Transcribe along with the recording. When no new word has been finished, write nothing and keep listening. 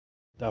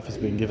Daf is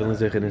being given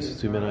Lezech and Enes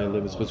to men I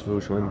live as Chutz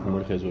for Shalom from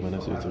Mordechai Zuv and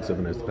Enes to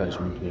 7 as the Paish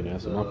from Pnei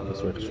As Malcolm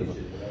as Rech Shiva.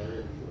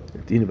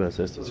 Dina Bas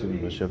Est to Sunim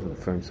Bashev and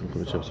Frank Simcha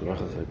Bashev Surach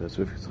Chai Bas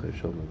Rif Yitzchak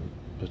Shalom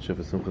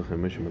Bashev Simcha Chai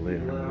Mishim Alei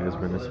and Ez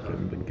Ben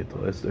Esachem Ben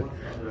Gittel Esther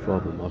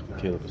Father Malcolm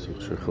Caleb Basuch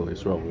Shechel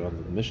Yisrael. We're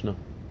on the Mishnah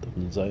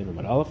Tavn Zayin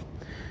Amar Aleph.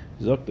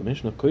 Zok the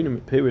Mishnah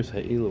Koinim Peres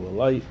Ha'ilu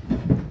Alai.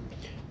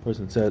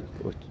 Person said,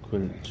 or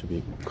should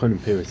be Koinim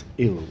Peres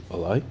Ilu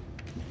Alai.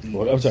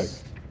 Or I'm sorry.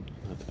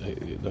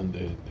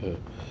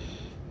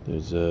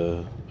 There's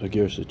a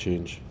Gersa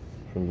change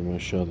from the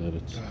Marsha that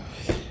it's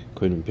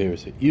Koinim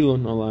Peres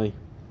Ilon Alai.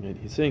 And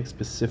he's saying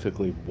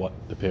specifically what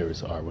the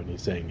Peres are when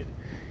he's saying it.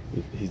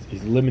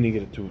 He's limiting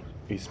it to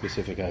a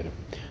specific item.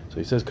 So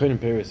he says Koinim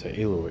Peres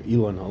Ilu or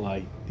Ilon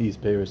Alai. These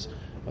Peres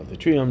of the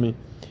tree on me.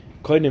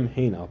 Koinim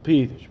Hein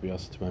Alpi. They should be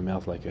also to my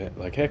mouth like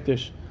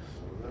hektish.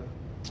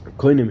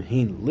 Koinim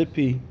Hein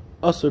Lipi.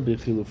 Asur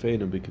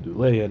B'chilufein and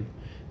B'keduleyan.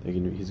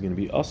 He's going to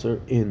be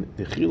usher in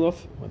the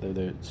chiluf, whether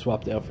they're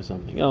swapped out for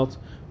something else,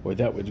 or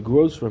that which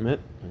grows from it.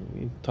 And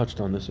we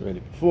touched on this already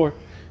before.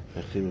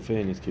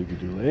 Chilufein is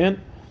kigudulein,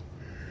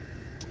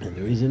 and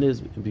the reason is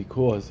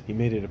because he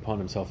made it upon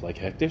himself like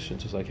hektish, and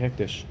just like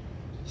hektish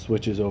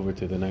switches over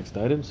to the next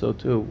item, so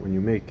too when you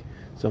make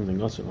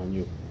something usher on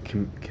you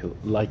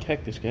like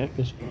hektish,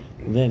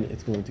 then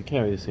it's going to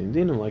carry the same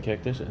dinam like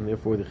hektish, and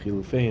therefore the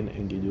chilufein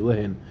and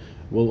gidulein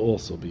will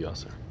also be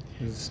usher.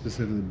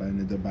 Specifically by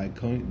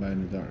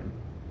Nadarim.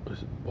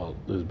 Well,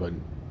 there's by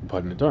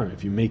Nadarim.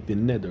 If you make the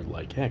neder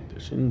like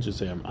hektish, he didn't just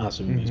say I'm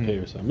asking these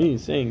payers on me.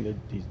 He's saying that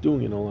he's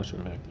doing it on lashon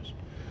of hektish.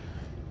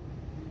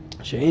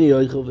 She'eni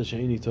yoichel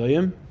v'she'eni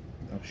toyim.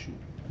 I'm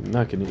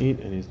not going to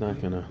eat, and he's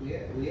not going to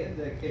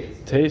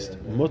taste.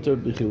 Mutter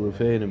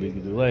b'chilufein and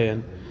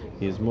b'gidulein.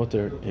 He is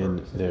mutter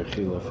in their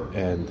chiluf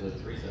and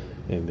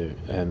their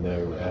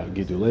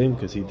gidulein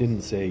because he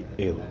didn't say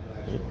elu.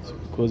 Right? So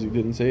because he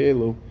didn't say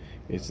elu,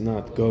 it's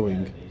not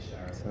going.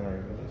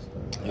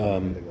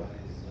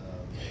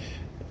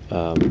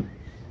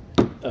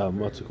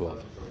 What's it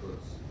called?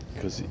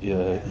 Because he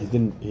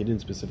didn't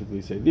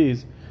specifically say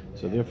these,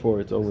 so therefore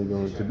it's only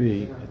going to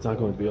be. It's not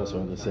going to be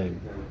also on the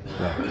same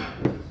level.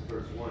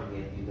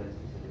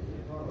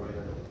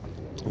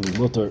 We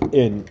mutter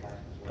in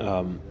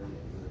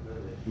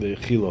the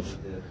chiluf,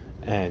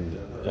 and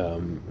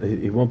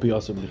he won't be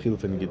also in the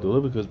chiluf and the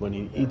gedula because when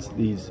he eats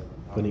the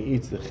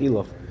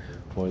chiluf.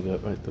 Or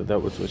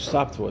that which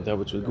stopped for that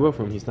which would grow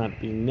from, he's not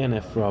being nene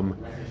from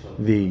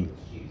the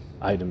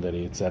item that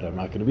he had said I'm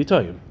not going to be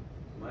toyim.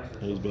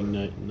 He's being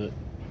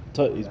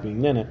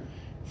nene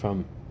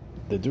from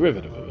the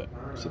derivative of it.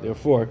 So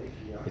therefore,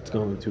 it's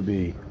going to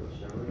be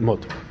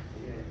mutter.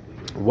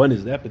 When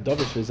is that?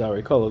 B'davish is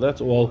arikala.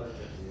 That's all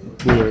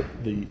where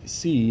the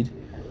seed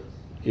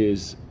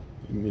is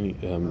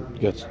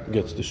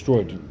gets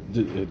destroyed.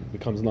 It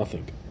becomes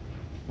nothing.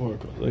 Or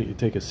you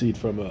take a seed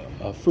from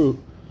a fruit.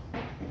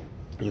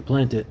 You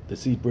plant it, the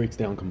seed breaks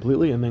down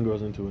completely, and then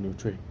grows into a new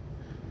tree,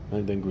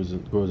 and then grows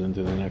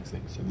into the next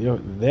thing. So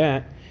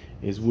that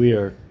is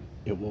where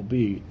it will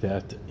be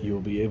that you will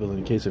be able, in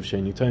the case of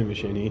sheni time,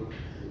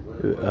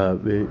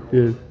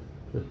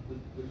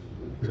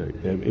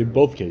 in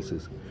both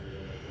cases,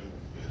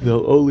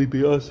 they'll only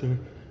be usher.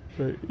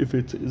 Right? If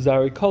it's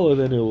zari color,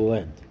 then it will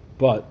end.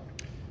 But,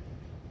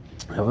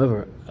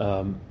 however,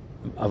 if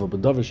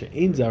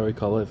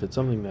it's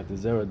something that the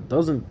zera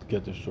doesn't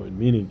get destroyed,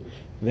 meaning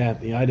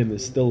that the item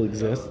still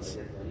exists,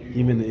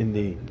 even in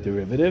the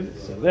derivative,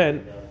 so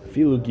then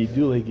filu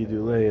gidule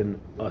and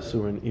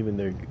asur, and even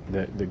the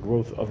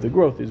growth of the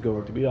growth is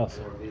going to be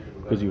asur,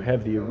 because you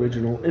have the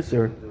original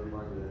isur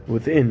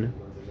within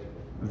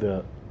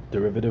the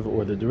derivative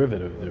or the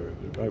derivative.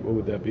 Right? What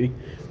would that be?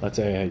 Let's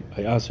say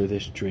I asur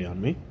this tree on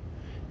me,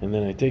 and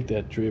then I take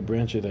that tree, a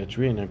branch of that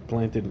tree, and I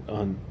plant it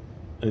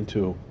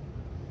into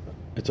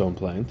its own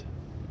plant,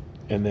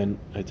 and then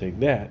I take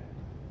that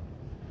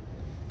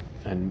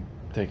and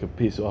take a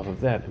piece off of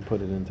that and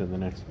put it into the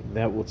next one.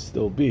 That would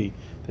still be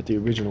that the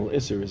original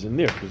isser is in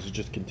there because it's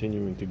just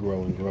continuing to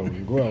grow and grow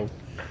and grow,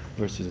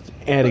 versus it's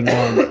adding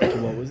on to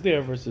what was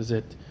there versus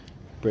it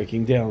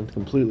breaking down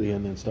completely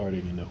and then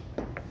starting anew.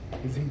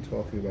 Is he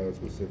talking about a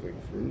specific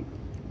fruit?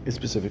 A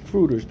specific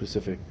fruit or a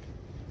specific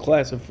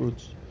class of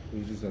fruits.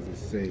 He just doesn't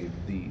say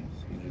these.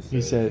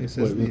 He says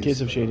in the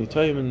case of Sheni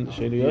Toyim and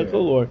Sheni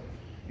Yochel, or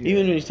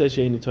even when he says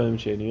Sheni Toyim and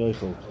Sheni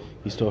Yochel,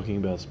 he's talking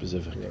about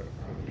specific. Right.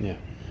 Yeah.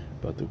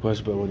 But the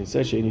question, when he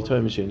says Sheni Toyim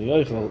and Sheni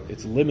Yochel,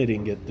 it's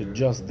limiting it to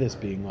just this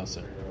being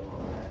Asr.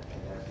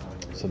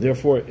 So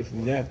therefore, if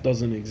that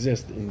doesn't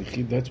exist,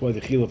 that's why the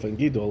Chiluf and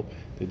Gidol,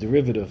 the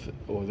derivative,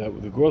 or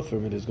the growth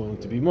from it is going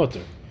to be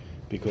Mutter.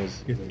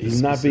 Because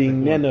he's not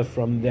being Nena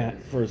from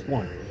that first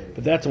one.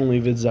 But that's only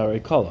Vid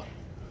Zarei Kala.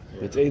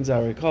 If it's Ein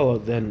Zarei Kala,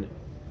 then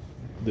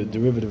the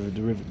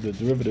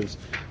derivatives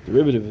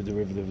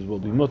will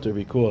be Mutter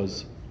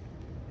because,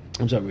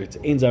 it's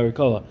Ein Zarei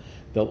Kala,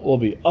 they'll all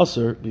be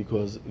Usr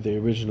because the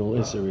original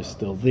Isser is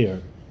still there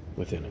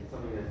within it.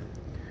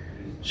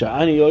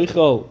 Sha'ani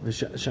yoichol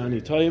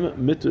sha'ani toyim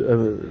mit. I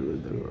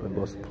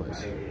lost the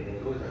place.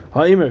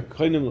 Haimer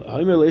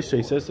leisha.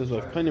 He says to his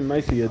wife, "Kainim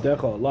ma'isi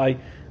yadecha alai.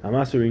 I'm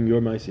answering your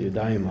ma'isi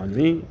yadayim on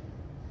me.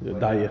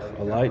 Yadayich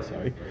alai.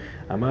 Sorry,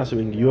 I'm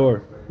answering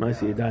your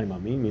ma'isi yadayim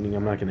on me. Meaning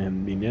I'm not going to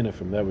be nena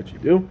from that which you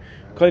do.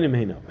 Kainim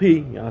hein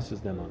api. He answers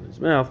them on his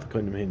mouth.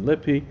 Kainim hein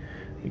lipi.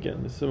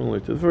 Again, it's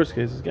similar to the first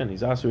case. Again,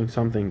 he's answering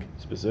something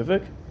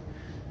specific,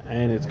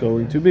 and it's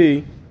going to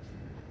be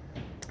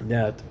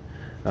that.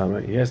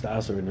 He has to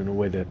answer it in a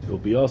way that will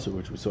be also,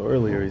 which we saw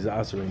earlier. He's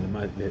answering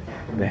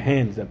the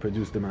hands that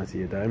produce the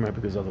Masi Yadayim, right?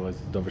 Because otherwise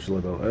it's Dover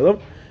Shalom Elam.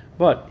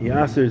 But he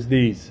answers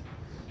these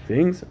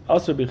things.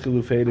 Also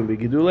b'chilufein and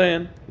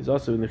b'gidulein. He's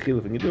also in the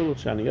chiluf and gidul.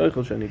 Shani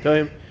yoichel, shani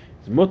toim.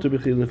 He's mutter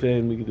b'chilufein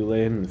and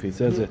b'gidulein. And if he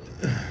says it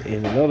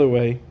in another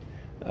way,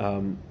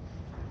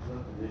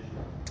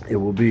 it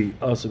will be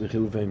also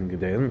b'chilufein and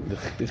gidein.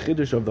 The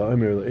chiddush of the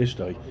Omer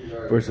l'ishtoi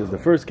versus the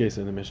first case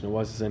in the Mishnah.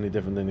 Why is this any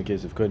different than the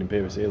case of Kohen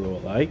Peres Elo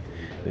Alai?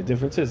 The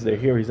difference is that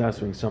here he's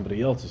answering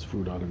somebody else's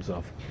fruit on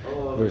himself,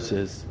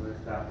 versus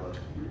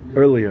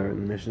earlier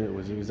in the Mishnah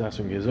he was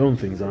answering his own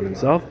things on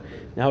himself.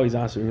 Now he's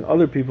answering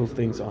other people's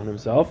things on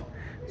himself.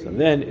 So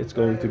then it's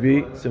going to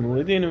be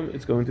similar dinum.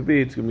 It's going to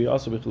be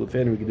also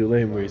b'chilufein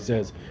v'giduleim, where he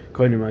says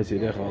Kohen Ma'aseh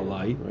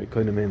Alai, right?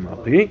 Kohen Meim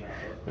Api.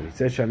 When he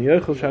says Shani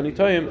Yochel Shani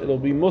Toyim, it'll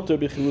be mutter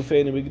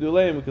b'chilufein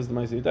v'giduleim because the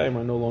Ma'aseh Yadayim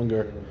are no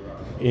longer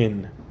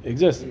in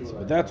existence.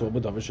 But that's what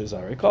B'davar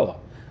she'zarei kala.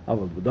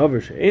 Aval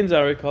B'davar she'ein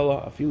zarei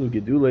kala afilu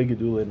gedulei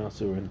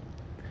nasurin.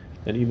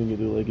 And even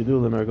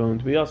gedulei are going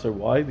to be asur.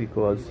 Why?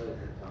 Because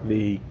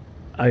the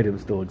item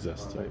still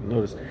exists. Right?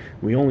 Notice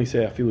we only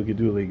say afilu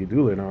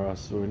gedulei are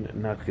asur,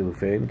 not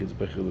chilufein, because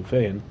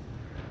b'chilufein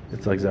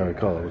it's like zarei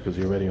kala because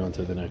you're already on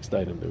to the next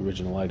item. The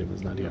original item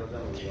is not here.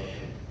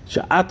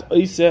 Sha'at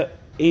oiseh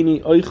Any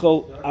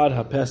oichel ad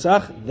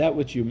ha-Pesach, that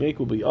which you make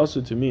will be also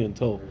to me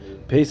until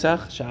Pesach.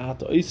 Sha'at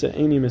oisa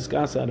any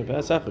miskasa ad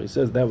ha-Pesach. He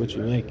says that which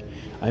you make,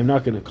 I'm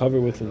not going to cover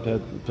with in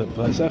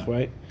Pesach,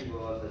 right?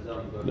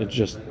 It's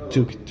just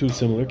two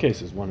similar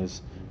cases. One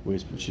is where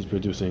she's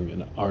producing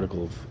an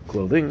article of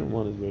clothing, and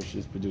one is where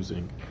she's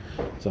producing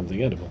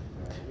something edible.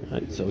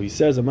 Right? So he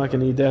says, I'm not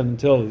going to eat that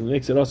until he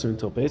makes it also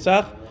until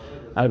Pesach.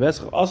 Ad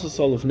ha-Pesach also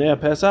sold of Nea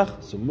Pesach,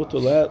 so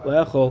mutu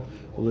le'echol.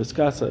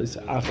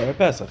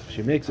 If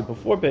she makes it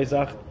before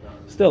Pesach,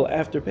 still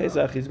after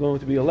Pesach, he's going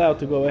to be allowed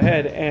to go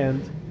ahead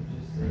and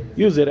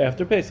use it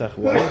after Pesach.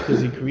 Why? Because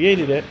he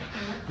created it.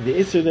 The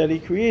Isser that he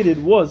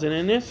created was an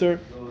Isser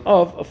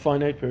of a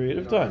finite period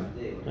of time.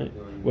 Right?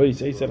 What did he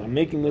say? He said, I'm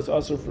making this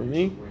Isser for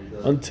me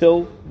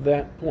until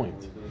that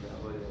point.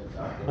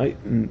 Right?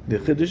 The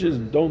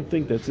Chiddushes don't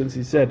think that since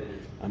he said,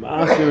 I'm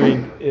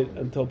answering it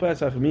until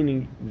Pesach,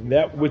 meaning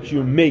that which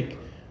you make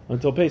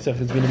until Pesach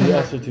is going to be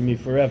Isser to me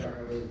forever.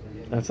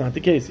 That's not the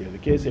case here. The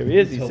case here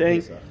is he's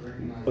saying Pesach.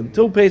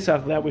 Until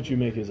Pesach, that which you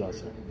make is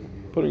also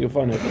putting a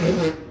fun at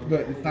it. But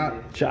it's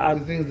not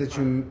the things that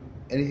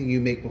anything you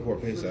make before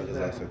Pesach is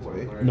also to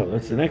me. No,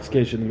 that's the next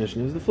case in the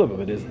mission. Is the flip of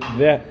it. Is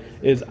that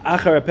is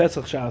Achar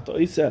Pesach Sha'at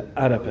Oisa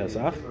Ara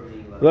Pesach.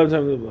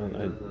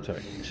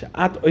 Sorry,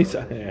 Sha'at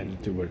Oisa. I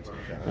added two words.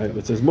 Right,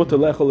 it says Mutar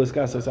Lechol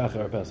Iskasas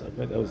Achar Pesach.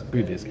 Right, that was the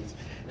previous case.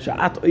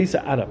 Sha'at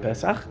Oisa Ara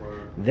Pesach.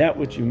 That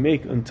which you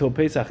make until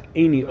Pesach,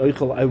 any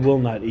oichel I will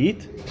not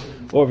eat.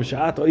 Or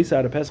v'sha'at oisa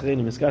ad Pesach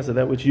any miskasa,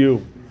 that which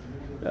you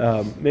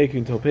make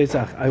until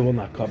Pesach, I will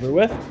not cover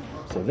with.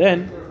 So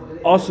then,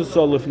 also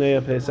so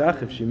lifnei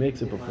Pesach, if she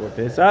makes it before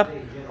Pesach,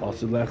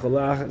 also lechol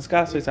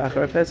miskasa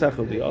achar Pesach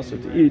will be also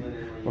to eat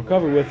or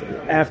cover with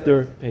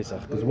after Pesach.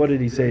 Because what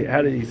did he say?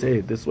 How did he say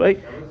it this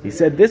way? He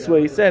said this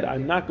way. He said,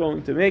 I'm not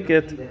going to make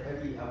it.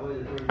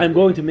 I'm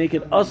going to make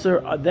it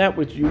asur. That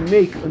which you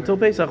make until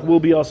Pesach will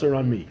be asur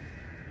on me.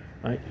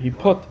 Right? He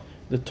put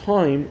the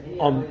time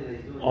on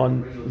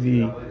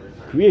the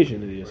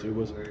creation of the Yisur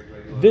was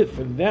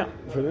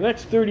for the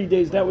next 30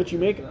 days, that which you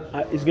make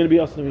is going to be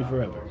asur to me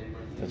forever.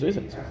 That's what he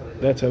said.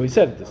 That's how he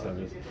said it this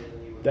time.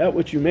 That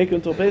which you make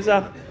until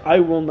Pesach, I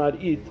will not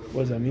eat.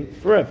 What does that mean?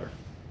 Forever.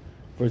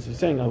 Versus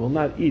saying I will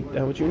not eat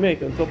that which you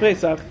make until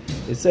Pesach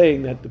is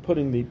saying that they're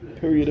putting the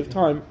period of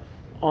time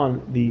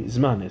on the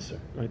Zman Isser.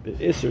 Right? The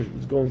Isser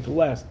is going to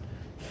last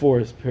for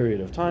a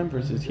period of time.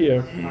 Versus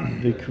here,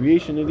 the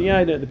creation of the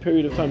item, the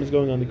period of time is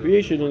going on the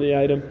creation of the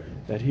item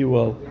that he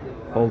will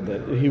hold,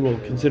 that he will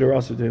consider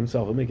also to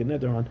himself and make a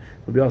neder on,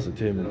 will be also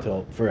to him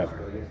until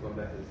forever.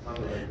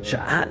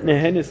 Sha'at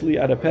nehenis li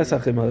ad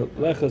Pesach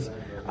lechas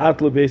at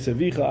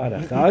lebesavicha ad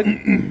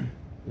achag.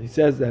 He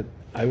says that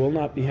I will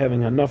not be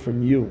having enough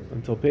from you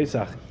until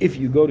Pesach if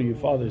you go to your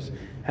father's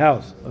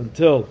house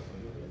until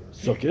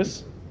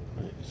Sukkot.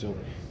 Right, so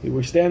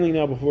we're standing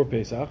now before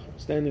Pesach,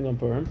 standing on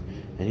Purim,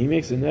 and he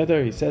makes a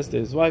neder. He says to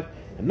his wife,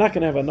 I'm not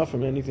going to have enough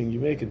from anything you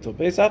make until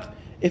Pesach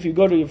if you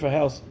go to your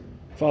father's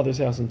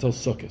house until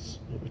Sukkot,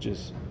 which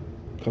is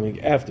coming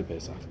after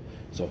Pesach.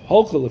 So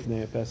Holchel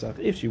Lifnei Pesach,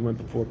 if she went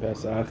before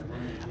Pesach,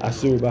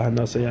 Asur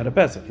B'Hanasa Yada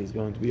Pesach, he's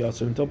going to be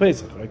Asur until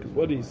Pesach, right? Because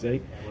what did he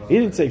say? He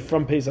didn't say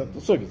from Pesach to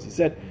Sukkot. He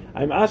said,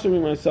 I'm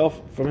asuring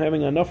myself from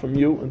having enough from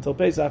you until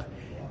Pesach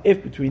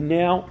if between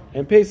now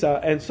and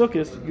Pesach and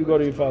Sukkot you go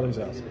to your father's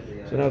house.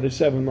 So now there's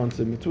 7 months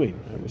in between.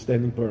 We're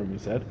standing Purim, we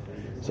said.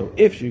 So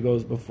if she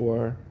goes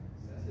before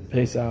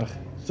Pesach,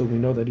 so we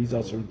know that he's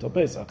also until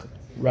Pesach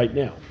right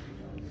now.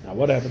 Now,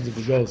 what happens if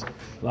he goes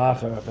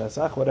la'achar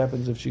Pesach? What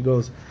happens if he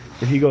goes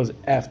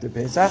after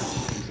Pesach?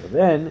 So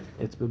then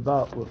it's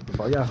Bach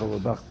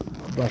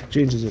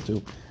changes it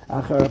to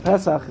achar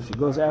Pesach. If he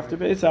goes after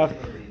Pesach,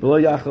 below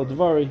yachal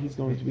dvari, he's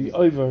going to be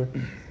over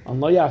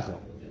on lo yachal.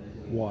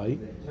 Why?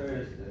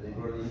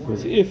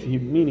 Because if he,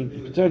 meaning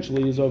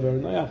potentially, is over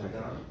on lo yachal.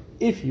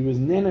 If he was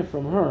nene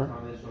from her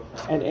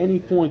at any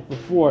point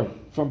before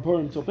from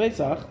Purim till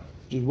Pesach,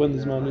 which is when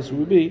this Zman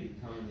would be,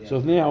 so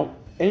now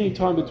any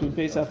time between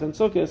Pesach and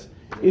Sukkot,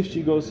 if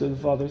she goes to the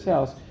father's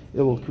house,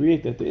 it will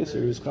create that the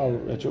Isser is called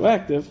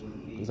retroactive,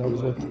 because that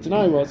was what the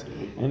Tanai was,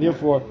 and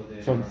therefore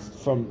from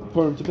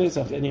Purim to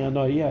Pesach, any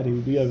Anah he had, he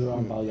would be over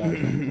on Bal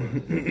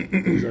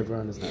Yaakov. He was over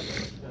on his neck.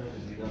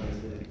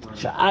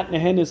 Sha'at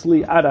nehenis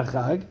li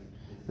adachag,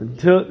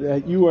 until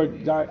you are,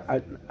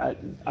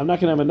 I'm not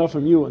going to have enough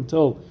from you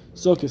until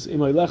Sukkot.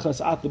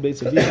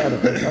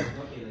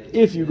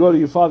 If you go to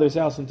your father's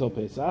house until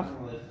Pesach.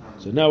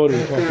 So now what are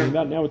we talking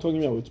about? Now we're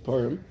talking about it's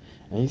Purim.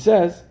 And he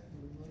says,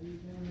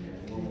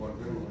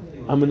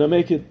 I'm going to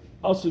make it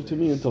also to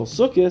me until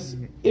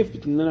Sukkot, if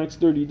in the next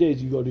 30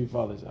 days you go to your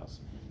father's house.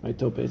 Right,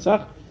 till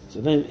Pesach.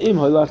 So then, Im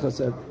Halacha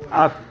said,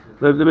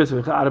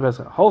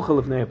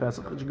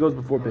 she goes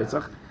before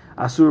Pesach,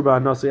 Asur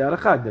ba'anasi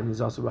arachag, then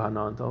he's also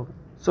ba'ana until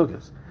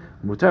Sukkot.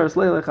 Muteris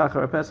leilech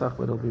achar Pesach,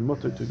 but it'll be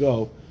mutter to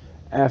go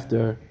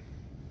after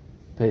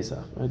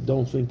Pesach. I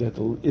don't think that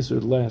the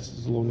Isser lasts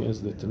as long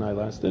as the Tanai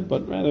lasted,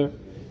 but rather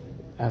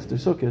after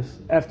Sukkot,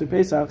 after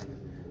Pesach,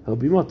 he'll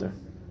be mutter.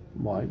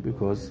 Why?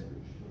 Because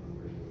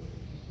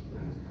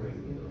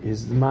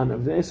his man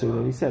of the Isser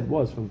that he said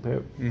was from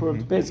Purim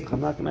to Pesach.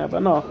 I'm not going to have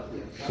enough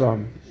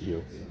from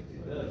you.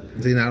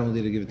 So not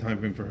only to give a time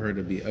frame for her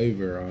to be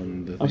over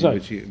on the I'm sorry,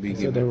 which she be I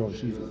said that wrong.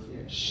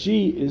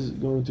 She is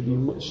going to be.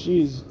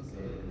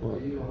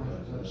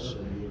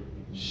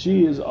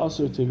 She is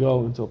also to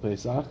go until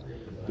Pesach,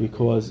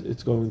 because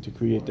it's going to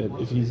create that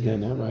if he's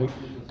nena, right?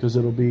 Because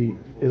he'll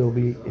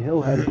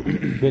have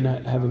been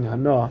having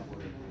hana,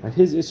 and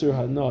his isur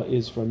hana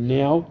is from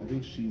now. I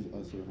think she's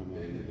asur hana.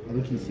 I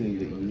think he's saying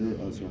that you're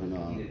asur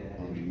hana on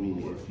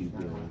me if you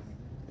go.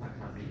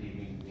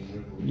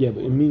 Yeah,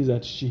 but it means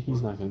that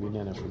he's not going to be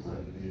nena from her.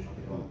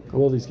 In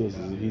all these cases,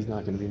 he's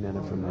not going to be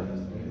nena from her.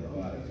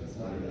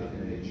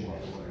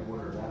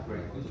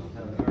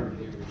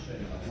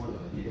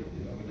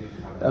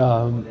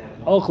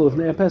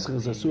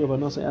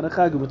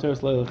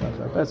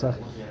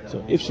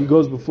 So if she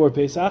goes before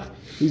Pesach,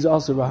 he's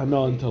also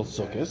Rahana until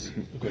Sukkot,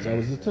 because that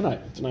was the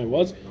tonight. Tonight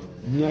was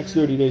the next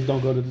 30 days.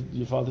 Don't go to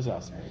your father's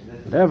house.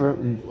 However,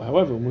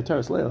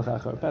 Muteris Leilach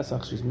Achar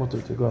Pesach, she's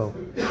mutter to go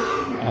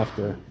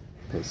after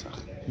Pesach,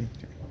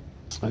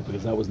 right,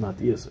 because that was not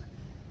the Yisr.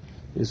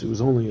 Yisr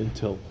was only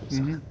until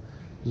Pesach.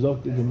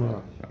 Zok the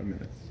Gemara. 5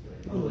 minutes.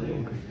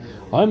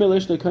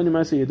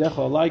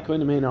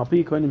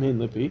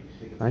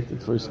 Right, the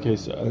first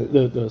case,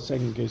 the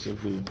second case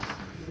of the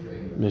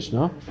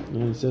Mishnah,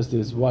 and he says to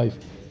his wife,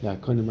 right,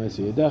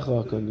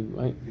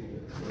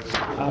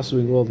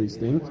 answering all these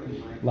things,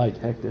 like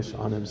hektish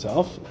on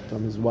himself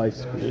from his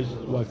wife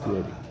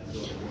creating.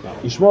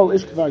 Yishmol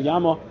ish kfar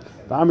yama,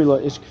 v'amila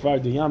ish kfar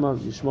diyama.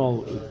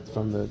 Yishmol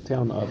from the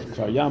town of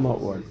Kfar Yama,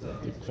 or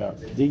the Kfar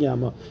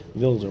Diyama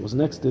village that was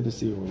next to the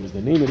sea, or was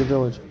the name of the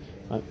village.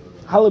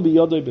 Halabi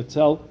Yodoi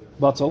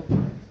Batel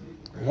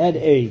had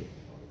a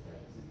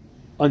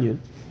onion,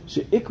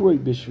 she'ikroi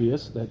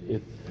b'shvias, that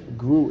it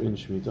grew in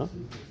Shemitah,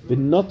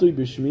 v'natoi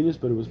b'shminis,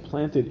 but it was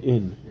planted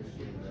in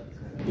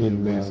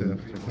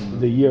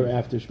the year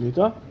after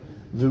Shemitah,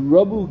 the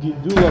Rabu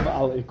Gidulav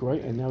al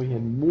Ikroi, and now he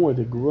had more,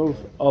 the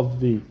growth of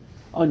the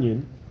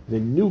onion, the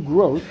new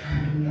growth,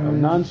 of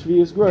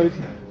non-Shvias growth,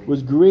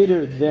 was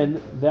greater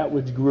than that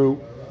which grew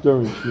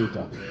during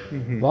Shemitah.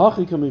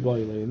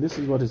 And this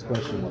is what his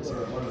question was.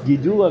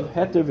 Gidulav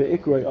heter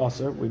ve'ikroi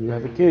aser, when you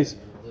have a case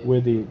where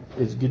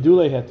it's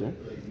Gidulei heter,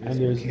 and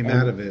there's came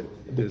out of it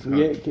is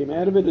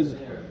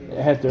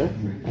heter,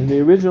 and the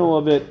original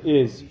of it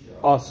is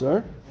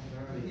aser.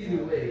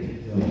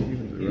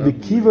 The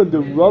kiva the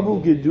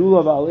rabu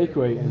gedulav al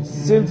ikrei, and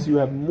since you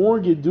have more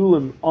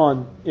gedulim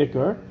on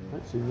ikr,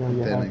 right, so now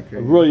you have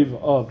a roiv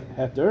of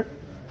heter,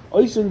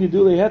 oisun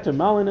gedulei heter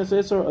malinas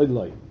iser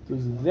oilai.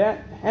 Does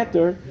that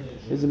heter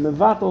is a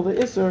mevatel the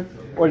iser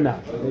or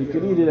not? You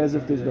can eat it as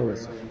if there's no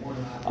iser.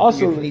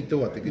 Also, you can eat the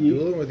what? The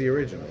gedulim or the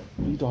original?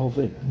 You eat the whole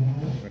thing.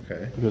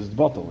 Okay. Because it's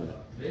bottle in it.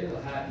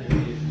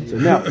 So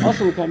now,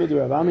 also the Kamid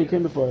Ravami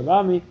came before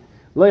Ravami.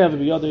 He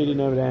didn't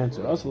have an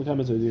answer. Also, he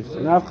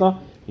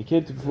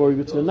came to before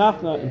Yitzchak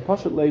Nachna in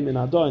Pashat Leim in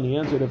Adah, and he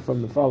answered it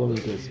from the following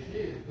case: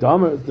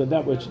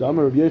 that which the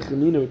Amar of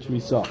Yechanina, which we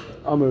saw,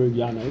 Amar of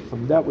Yanai,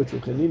 from that which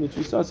Yechanina, which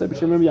we saw, said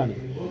B'Shem Rav Yanai.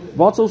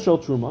 Vatzel shel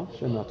Truma,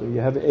 Shenato. You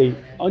have a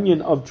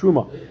onion of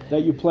Truma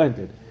that you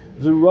planted.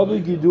 The Rabbi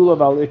Gidula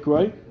Val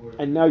Ikroi,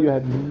 and now you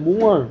have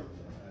more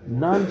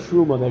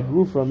non-Truma that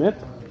grew from it.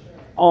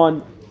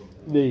 on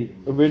the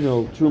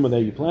original truma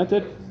that you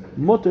planted,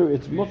 mutter,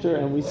 it's mutter,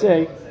 and we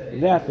say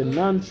that the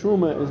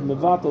non-truma is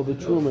mevatel the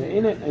truma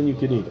in it, and you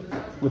can eat it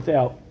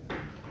without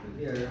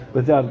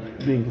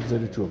being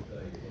considered truma.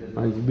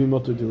 Right, it would be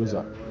mutter to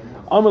Rizah.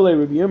 Amalei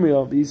Rabbi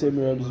Yirmiyah, the Yisei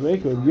Rabbi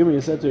Zreika, Rabbi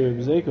Yirmiyah said to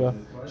Rabbi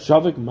Zreika,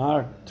 Shavik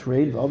Mar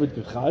trained V'avid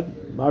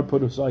Kechad, Mar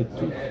put aside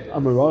 2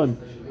 Amarah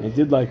and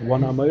did like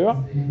 1 Amarah,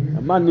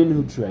 and Man Nin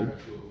who trained.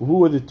 Who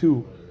were the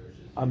 2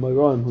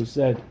 Amarahim who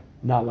said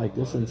not like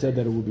this and said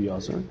that it would be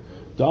Asr?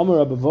 The Amar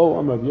Abavo,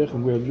 Amar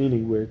Yechim,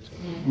 meaning where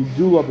you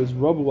do up is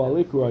Rabu al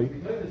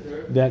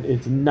Ikroi, that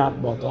it's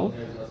not Batal.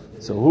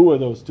 So who are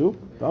those 2?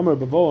 The Amar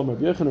Abavo, Amar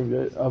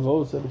Yechim,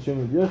 Avo said Hashem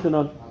of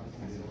Yechanan,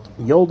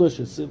 Yalda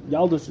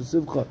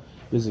Shesivcha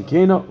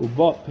Vizikena,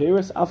 Uba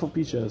Paris, Alpha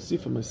Pisha,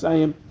 Sifa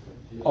Masayim,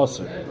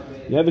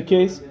 Asr. You have a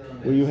case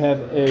where you have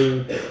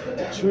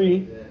a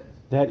tree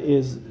that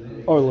is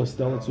Orla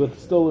still,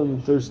 still in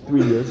the first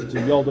 3 years. It's a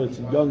Yalda, it's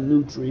a young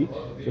new tree.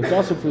 So it's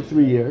also for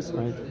 3 years,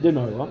 right? Din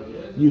Orla.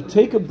 You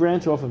take a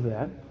branch off of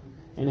that,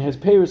 and it has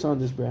Paris on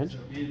this branch,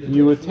 and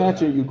you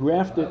attach it, you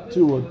graft it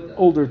to an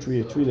older tree,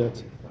 a tree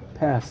that's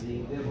past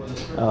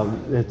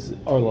its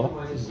Orla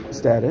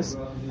status,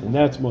 and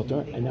that's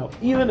mutter. And now,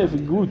 even if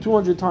it grew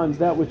 200 times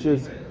that which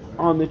is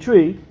on the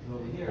tree,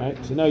 right?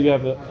 So now you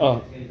have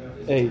a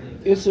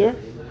Isser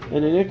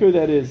and an Iker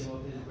that is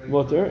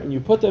mutter, and you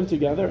put them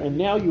together, and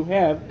now you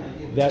have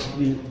that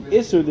the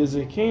Isser, the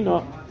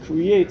Zekena,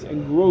 creates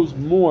and grows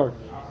more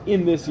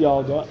in this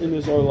Yalda, in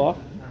this Orla.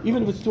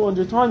 Even if it's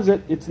 200 times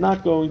it, it's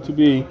not going to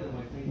be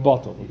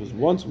batal, because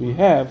once we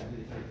have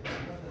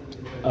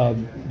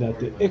that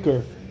the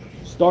Iker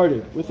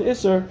started with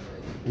Isser,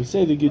 we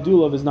say the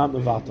Gedulav is not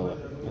mevatal.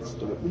 That's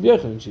the Rabbi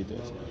Yechon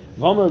Shita is.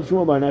 V'amar Rav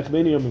Shmuel bar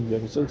Nachmani Yom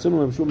Yevison,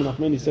 similar Rav Shmuel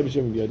Nachmani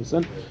Sebeshem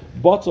Yevison,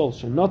 batal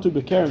shenatu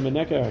bekerem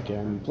v'nekar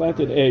kerem. You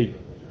planted a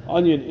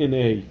onion in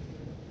a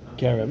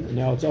kerem, and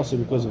now it's also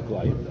because of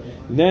glayim.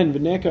 Then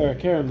v'nekar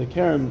kerem, the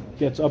kerem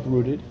gets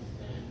uprooted.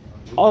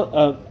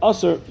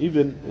 Asr,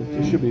 even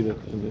it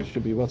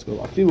should be what's called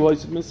afilu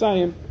hoyis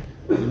mesayim.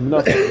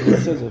 Nothing.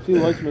 It says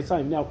afilu hoyis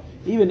mesayim. Now,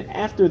 even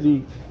after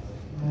the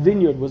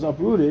vineyard was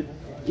uprooted,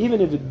 even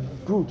if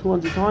it grew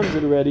 200 times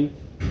it already,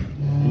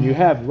 and you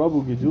have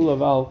Rabu Gedula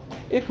Val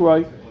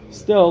Ikroi,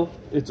 still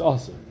it's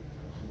Asr.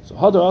 So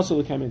Hadar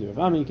Asr came into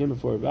Ravami, came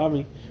before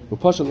Ravami,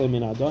 Upashal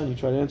Lemin Adan, and he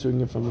tried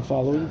answering it from the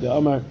following: the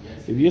Amar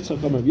Rav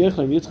Yitzchak Amar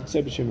Yechon, Yitzchak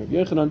said b'shem Rav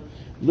Yechanan,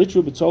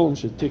 Litra B'Tzolim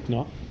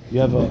Shetikna. You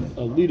have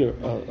a liter,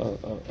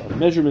 a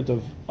measurement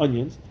of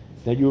onions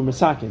that you were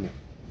masaking it,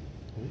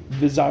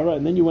 Vizara,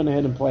 and then you went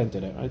ahead and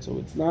planted it, right? So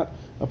it's not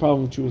a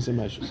problem with Chuvas and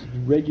Meshus. It's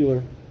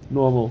regular,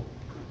 normal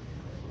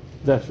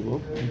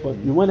vegetable, but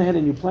you went ahead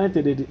and you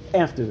planted it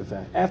after the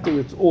fact. After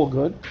it's all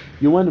good,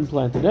 you went and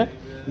planted it.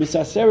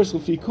 Misaseres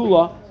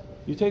Lefikula,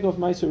 you take off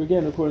Meiser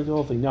again according to the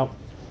whole thing. Now,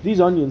 these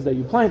onions that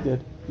you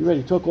planted, you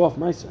already took off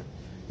Meiser.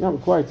 You're not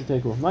required to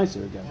take off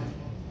Meiser again.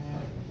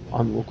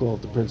 We'll call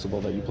it the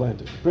principle that you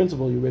planted. The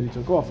principle you already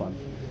took off on.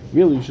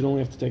 Really, you should only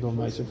have to take off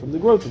Meiser from the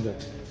growth of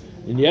it.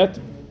 And yet,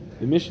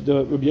 the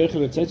Rabbi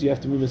Yochanan says you have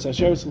to move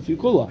Misaseres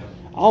Lefikula.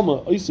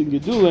 Alma Oisin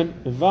Gedulin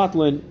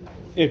Evatlin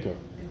Iker.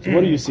 So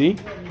what do you see?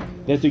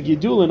 That the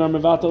Gedulin are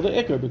Mevatel the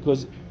Iker,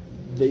 because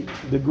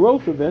the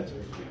growth of it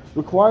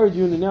required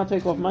you to now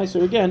take off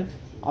Meiser again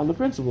on the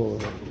principle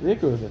of it, the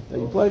Iker of it, that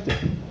you planted.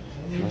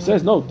 It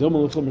says, no,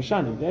 Dilma L'chum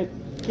Mishani. That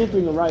can't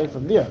bring a riot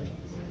from there,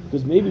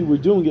 because maybe we're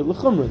doing it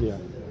L'chumra there.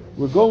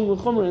 We're going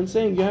L'chumra and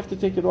saying you have to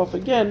take it off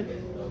again,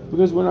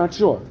 because we're not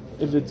sure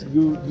if it's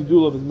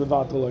Gedula is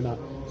Mevatel or not.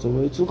 So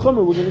when it's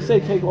L'chumra, we're going to say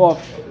take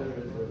off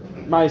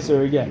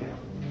Meiser again.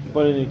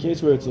 But in a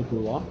case where it's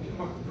L'kula,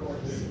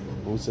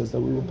 who says that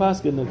we will pass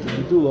in that the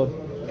Gedula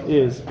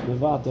is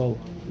Mevatel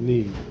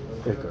the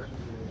Iker.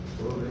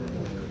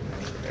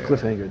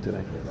 Cliffhanger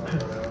today.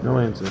 No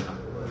answer.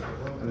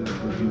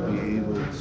 Would you be able